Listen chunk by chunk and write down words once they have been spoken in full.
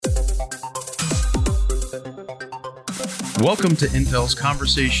Welcome to Intel's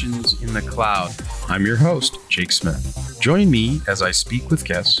Conversations in the Cloud. I'm your host, Jake Smith. Join me as I speak with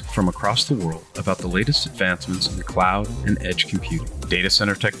guests from across the world about the latest advancements in the cloud and edge computing, data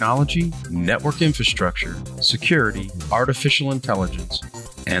center technology, network infrastructure, security, artificial intelligence,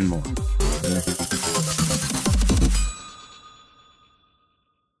 and more.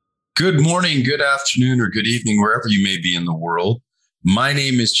 Good morning, good afternoon, or good evening, wherever you may be in the world. My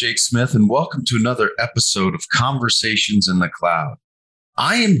name is Jake Smith, and welcome to another episode of Conversations in the Cloud.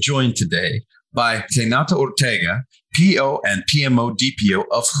 I am joined today by Renata Ortega, PO and PMO DPO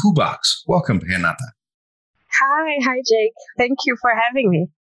of Hubox. Welcome, Renata. Hi, Jake. Thank you for having me.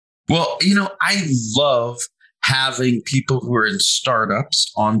 Well, I love having people who are in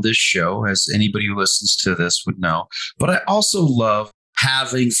startups on this show, as anybody who listens to this would know. But I also love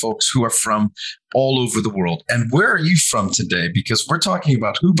having folks who are from all over the world. And where are you from today? Because we're talking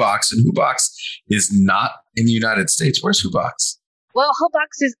about Hubox, and Hubox is not in the United States. Where's Hubox? Well,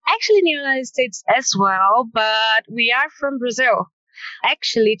 Hubox is actually in the United States as well, but we are from Brazil.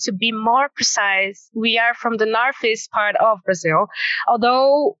 Actually, to be more precise, we are from the northeast part of Brazil,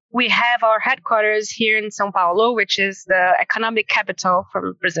 although we have our headquarters here in São Paulo, which is the economic capital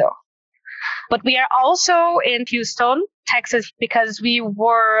from Brazil. But we are also in Houston, Texas, because we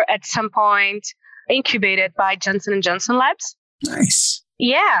were at some point incubated by Johnson & Johnson Labs. Nice.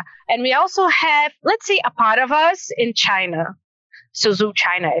 Yeah. And we also have, let's say, a part of us in China. Suzhou,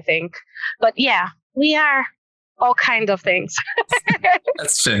 China, I think. But yeah, we are all kinds of things.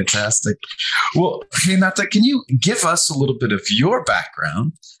 That's fantastic. Well, Renata, can you give us a little bit of your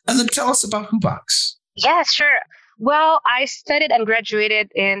background and then tell us about Hubox? Yeah, sure. Well, I studied and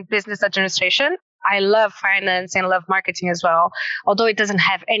graduated in business administration. I love finance and love marketing as well, although it doesn't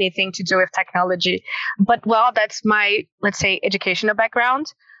have anything to do with technology. But, well, that's my, let's say, educational background.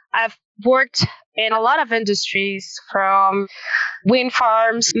 I've worked in a lot of industries, from wind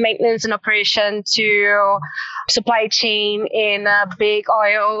farms, maintenance and operation, to supply chain in a big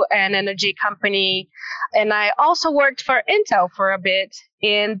oil and energy company. And I also worked for Intel for a bit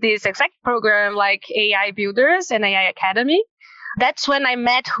in this exact program like AI Builders and AI Academy. That's when I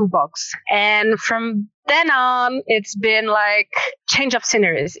met Hubox. And from then on, it's been like change of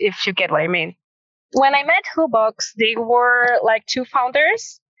sceneries, if you get what I mean. When I met Hubox, they were like two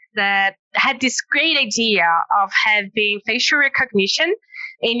founders that had this great idea of having facial recognition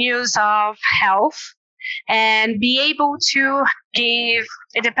in use of health and be able to give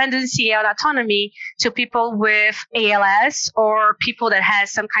independency and autonomy to people with ALS or people that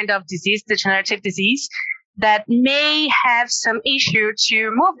has some kind of disease, degenerative disease, that may have some issue to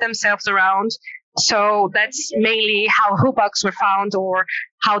move themselves around. So that's mainly how Hubox were found or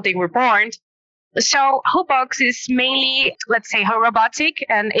how they were born. So Hubox is mainly, let's say, a robotic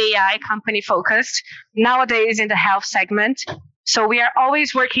and AI company focused nowadays in the health segment. So we are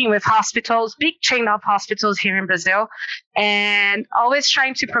always working with hospitals, big chain of hospitals here in Brazil, and always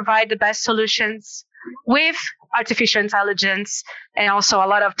trying to provide the best solutions with artificial intelligence and also a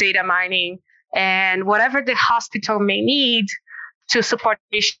lot of data mining and whatever the hospital may need to support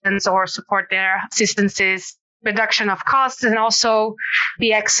patients or support their assistances, reduction of costs, and also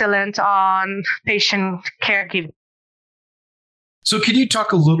be excellent on patient caregiving. So can you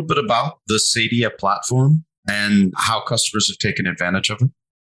talk a little bit about the Sadia platform and how customers have taken advantage of it?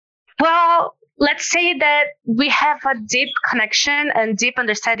 Well, let's say that we have a deep connection and deep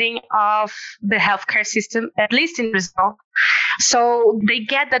understanding of the healthcare system, at least in Brazil. So they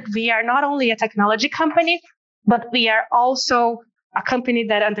get that we are not only a technology company, but we are also a company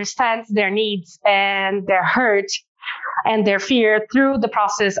that understands their needs and their hurt and their fear through the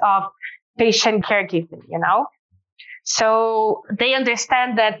process of patient caregiving, So they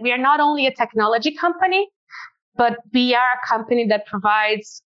understand that we are not only a technology company, but we are a company that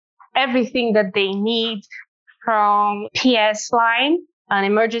provides everything that they need, from PS line, an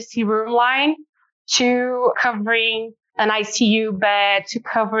emergency room line, to covering an ICU bed, to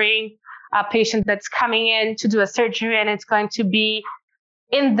covering a patient that's coming in to do a surgery and it's going to be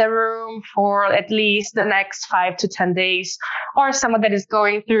in the room for at least the next 5 to 10 days, or someone that is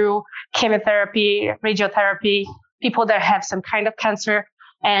going through chemotherapy, radiotherapy, people that have some kind of cancer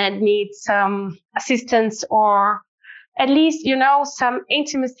and need some assistance or at least, some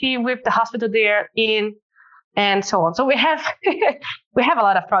intimacy with the hospital they're in and so on. So we have a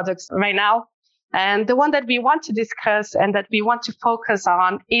lot of projects right now. And the one that we want to discuss and that we want to focus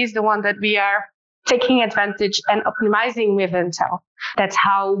on is the one that we are taking advantage and optimizing with Intel. That's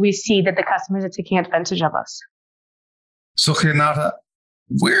how we see that the customers are taking advantage of us. So Renata,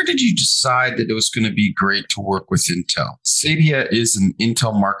 Where did you decide that it was going to be great to work with Intel? Sadia is an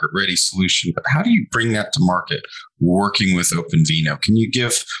Intel market-ready solution, but how do you bring that to market working with OpenVINO? Can you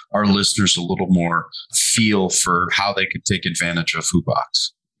give our listeners a little more feel for how they could take advantage of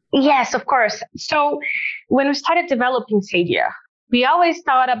Hubox? Yes, of course. So when we started developing Sadia, we always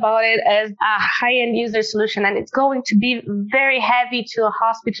thought about it as a high-end user solution, and it's going to be very heavy to a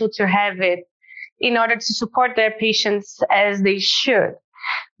hospital to have it in order to support their patients as they should.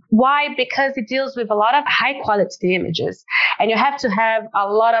 Why? Because it deals with a lot of high quality images, and you have to have a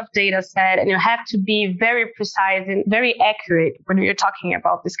lot of data set, and you have to be very precise and very accurate when you're talking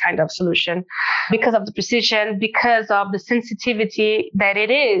about this kind of solution because of the precision, because of the sensitivity that it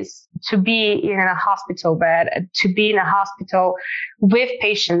is to be in a hospital bed, to be in a hospital with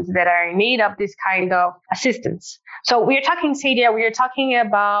patients that are in need of this kind of assistance. So we are talking Sadia, we are talking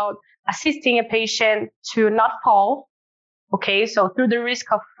about assisting a patient to not fall. Okay, so through the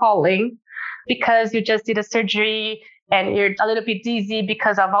risk of falling, because you just did a surgery and you're a little bit dizzy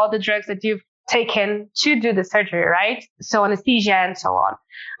because of all the drugs that you've taken to do the surgery, right? So anesthesia and so on.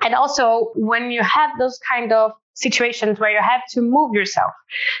 And also when you have those kind of situations where you have to move yourself,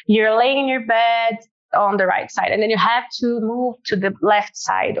 you're laying in your bed on the right side, and then you have to move to the left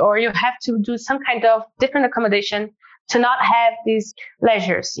side, or you have to do some kind of different accommodation to not have these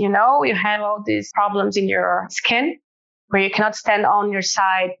lesions. You have all these problems in your skin, where you cannot stand on your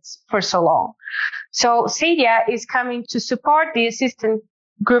side for so long. So Sadia is coming to support the assistant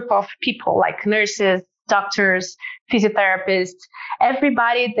group of people like nurses, doctors, physiotherapists,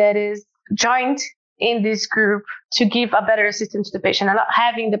 everybody that is joined in this group to give a better assistance to the patient and not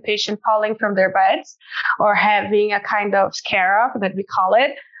having the patient falling from their beds or having a kind of scare that we call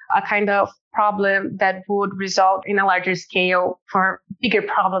it, a kind of problem that would result in a larger scale for bigger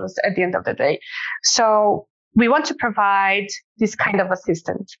problems at the end of the day. So we want to provide this kind of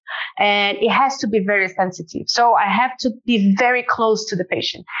assistance, and it has to be very sensitive. So I have to be very close to the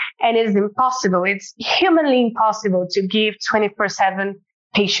patient, and it is impossible. It's humanly impossible to give 24/7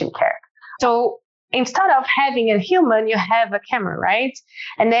 patient care. So instead of having a human, you have a camera, right?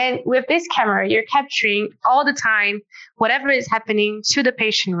 And then with this camera, you're capturing all the time whatever is happening to the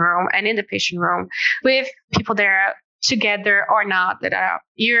patient room and in the patient room with people there together or not, that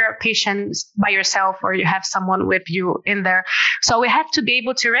you're a patient by yourself or you have someone with you in there. So we have to be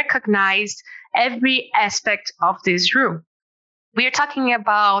able to recognize every aspect of this room. We are talking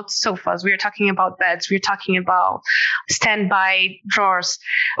about sofas. We are talking about beds. We are talking about standby drawers.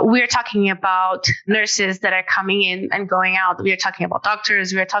 We are talking about nurses that are coming in and going out. We are talking about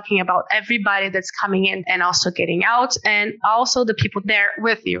doctors. We are talking about everybody that's coming in and also getting out, and also the people there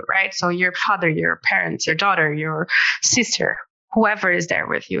with you, right? So your father, your parents, your daughter, your sister, whoever is there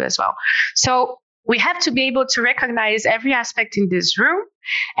with you as well. So we have to be able to recognize every aspect in this room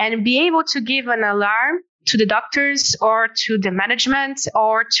and be able to give an alarm to the doctors or to the management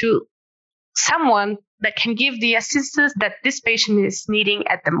or to someone that can give the assistance that this patient is needing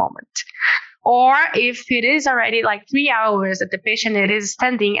at the moment. Or if it is already like 3 hours that the patient is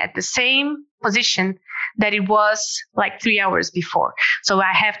standing at the same position that it was like 3 hours before. So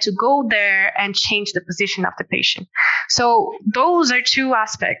I have to go there and change the position of the patient. So those are two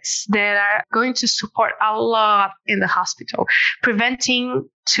aspects that are going to support a lot in the hospital, preventing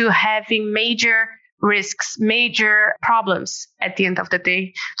to having major risks, major problems at the end of the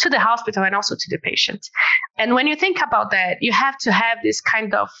day to the hospital and also to the patient. And when you think about that, you have to have this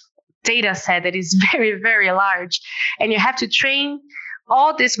kind of data set that is very, very large. And you have to train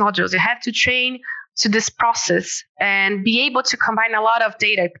all these modules. You have to train to this process and be able to combine a lot of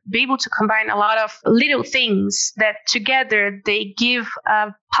data, be able to combine a lot of little things that together they give a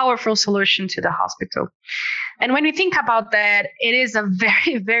powerful solution to the hospital. And when we think about that, it is a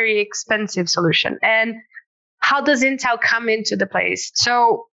very, very expensive solution. And how does Intel come into the place?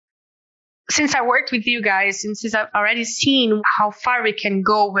 So since I worked with you guys, and since I've already seen how far we can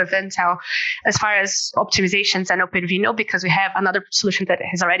go with Intel as far as optimizations and OpenVINO, because we have another solution that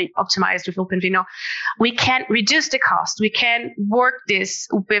has already optimized with OpenVINO, we can reduce the cost. We can work this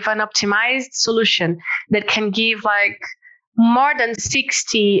with an optimized solution that can give like more than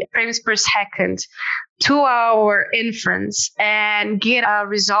 60 frames per second to our inference and get a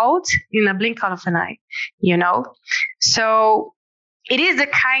result in a blink of an eye, So it is a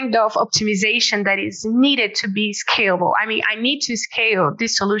kind of optimization that is needed to be scalable. I mean, I need to scale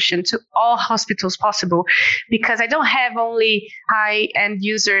this solution to all hospitals possible, because I don't have only high-end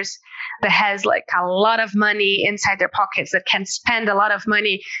users that has like a lot of money inside their pockets that can spend a lot of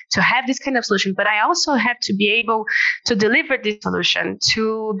money to have this kind of solution, but I also have to be able to deliver this solution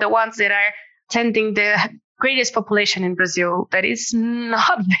to the ones that are attending the greatest population in Brazil that is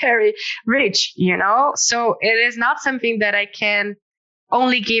not very rich, So it is not something that I can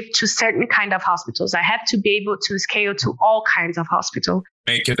only give to certain kind of hospitals. I have to be able to scale to all kinds of hospitals.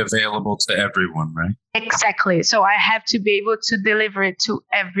 Make it available to everyone, right? Exactly. So I have to be able to deliver it to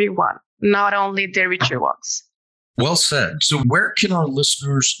everyone, not only the richer ones. Well said. So where can our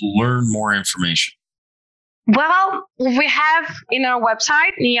listeners learn more information? Well, we have in our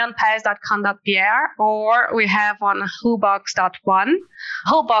website, neonpass.com.br, or we have on whobox.one.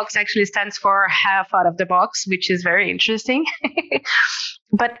 Whobox actually stands for half out of the box, which is very interesting.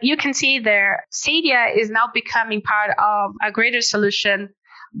 But you can see there, Sadia is now becoming part of a greater solution.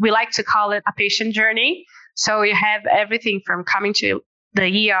 We like to call it a patient journey. So you have everything from coming to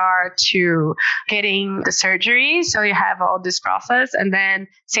the ER to getting the surgery. So you have all this process, and then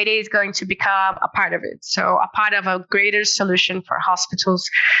Sadia is going to become a part of it. So a part of a greater solution for hospitals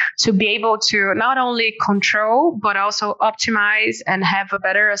to be able to not only control, but also optimize and have a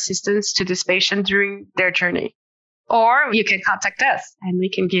better assistance to this patient during their journey. Or you can contact us and we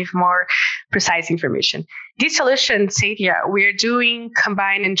can give more precise information. This solution, Sadia, we're doing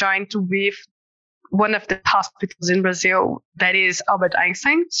combined and joint with one of the hospitals in Brazil, that is Albert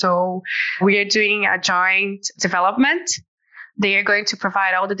Einstein. So we are doing a joint development. They are going to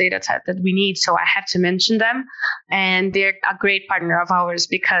provide all the data set that we need. So I have to mention them. And they're a great partner of ours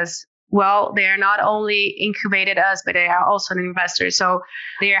because, well, they are not only incubated us, but they are also an investor. So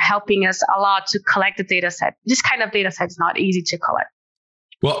they are helping us a lot to collect the data set. This kind of data set is not easy to collect.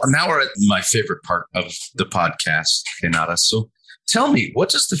 Well, now we're at my favorite part of the podcast, Renata. So tell me, what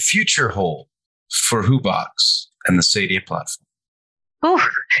does the future hold for Whobox and the Sadia platform?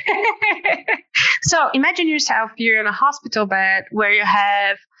 So imagine yourself, you're in a hospital bed where you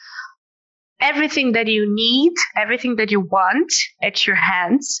have everything that you need, everything that you want at your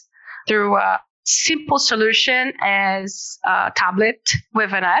hands through a simple solution as a tablet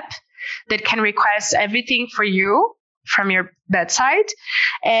with an app that can request everything for you from your bedside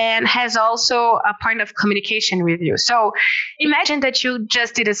and has also a point of communication with you. So imagine that you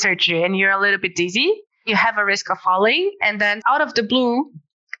just did a surgery and you're a little bit dizzy. You have a risk of falling. And then out of the blue,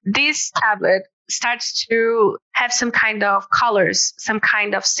 this tablet starts to have some kind of colors, some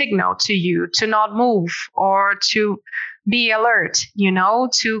kind of signal to you to not move or to be alert,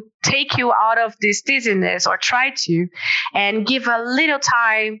 to take you out of this dizziness or try to, and give a little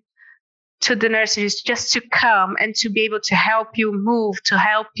time to the nurses just to come and to be able to help you move, to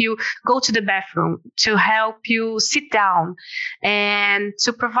help you go to the bathroom, to help you sit down, and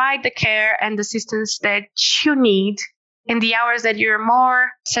to provide the care and assistance that you need in the hours that you're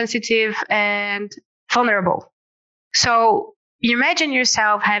more sensitive and vulnerable. So you imagine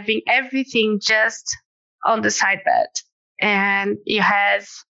yourself having everything just on the side bed, and you have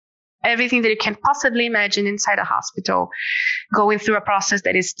everything that you can possibly imagine inside a hospital, going through a process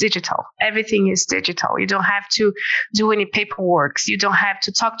that is digital. Everything is digital. You don't have to do any paperwork. You don't have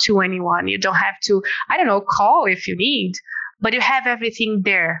to talk to anyone. You don't have to, call if you need, but you have everything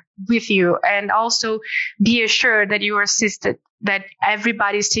there with you. And also be assured that you are assisted, that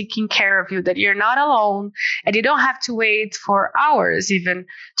everybody's taking care of you, that you're not alone, and you don't have to wait for hours even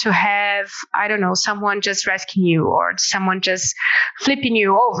to have, someone just rescuing you or someone just flipping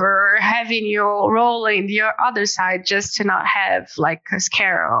you over or having you roll in your other side just to not have like a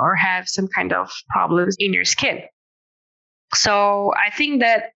scare or have some kind of problems in your skin. So I think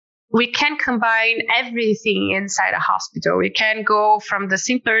that we can combine everything inside a hospital. We can go from the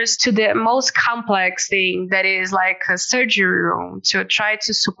simplest to the most complex thing that is like a surgery room, to try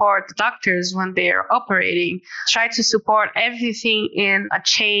to support the doctors when they're operating, try to support everything in a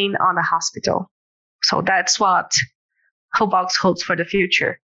chain on the hospital. So that's what Whobox holds for the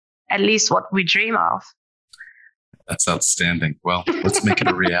future, at least what we dream of. That's outstanding. Well, let's make it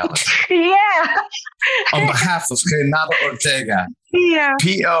a reality. Yeah. On behalf of Renata Ortega,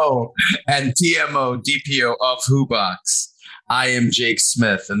 PO and TMO DPO of Whobox, I am Jake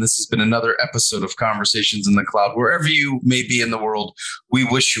Smith, and this has been another episode of Conversations in the Cloud. Wherever you may be in the world, we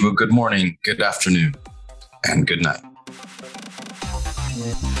wish you a good morning, good afternoon, and good night.